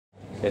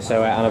Yeah,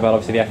 so Annabel,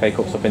 obviously the FA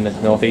Cup's up in the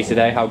North East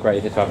today. How great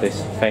is it to have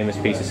this famous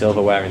piece of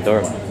silverware in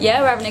Durham?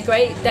 Yeah, we're having a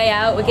great day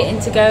out. We're getting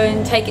to go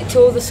and take it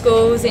to all the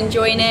schools,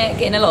 enjoying it,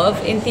 getting a lot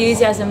of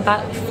enthusiasm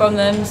back from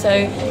them. So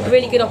a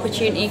really good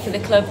opportunity for the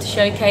club to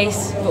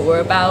showcase what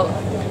we're about.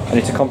 And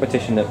it's a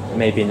competition that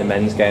maybe in the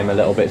men's game a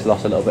little bit's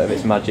lost a little bit of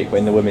its magic, but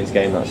in the women's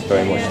game that's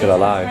very much still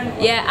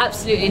alive. Yeah,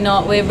 absolutely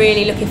not. We're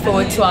really looking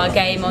forward to our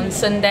game on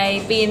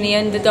Sunday. Being the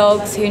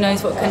underdogs, who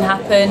knows what can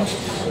happen.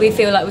 We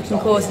feel like we can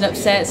cause an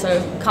upset,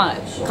 so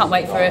can't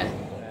wait for it.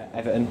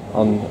 Everton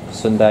on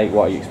Sunday,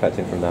 what are you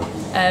expecting from them?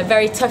 A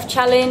very tough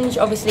challenge.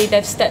 Obviously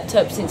they've stepped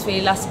up since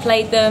we last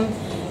played them.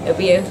 It'll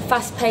be a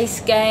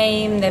fast-paced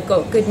game. They've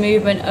got good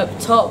movement up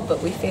top,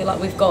 but we feel like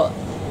we've got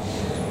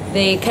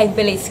the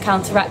capability to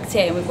counteract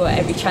it, and we've got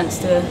every chance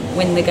to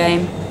win the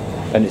game.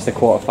 And it's the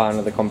quarter-final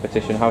of the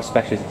competition. How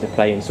special is it to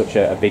play in such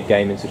a big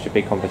game in such a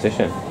big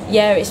competition?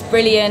 Yeah, it's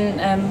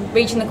brilliant.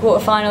 Reaching the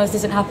quarter-finals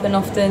doesn't happen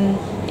often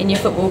in your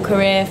football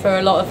career for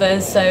a lot of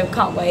us, so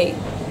can't wait.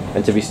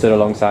 And to be stood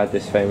alongside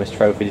this famous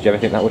trophy, did you ever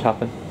think that would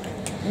happen?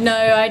 No,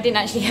 I didn't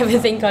actually ever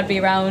think I'd be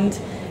around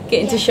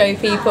getting to show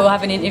people,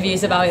 having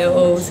interviews about it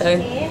all, so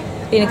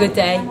it's been a good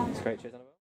day. It's great. Cheers.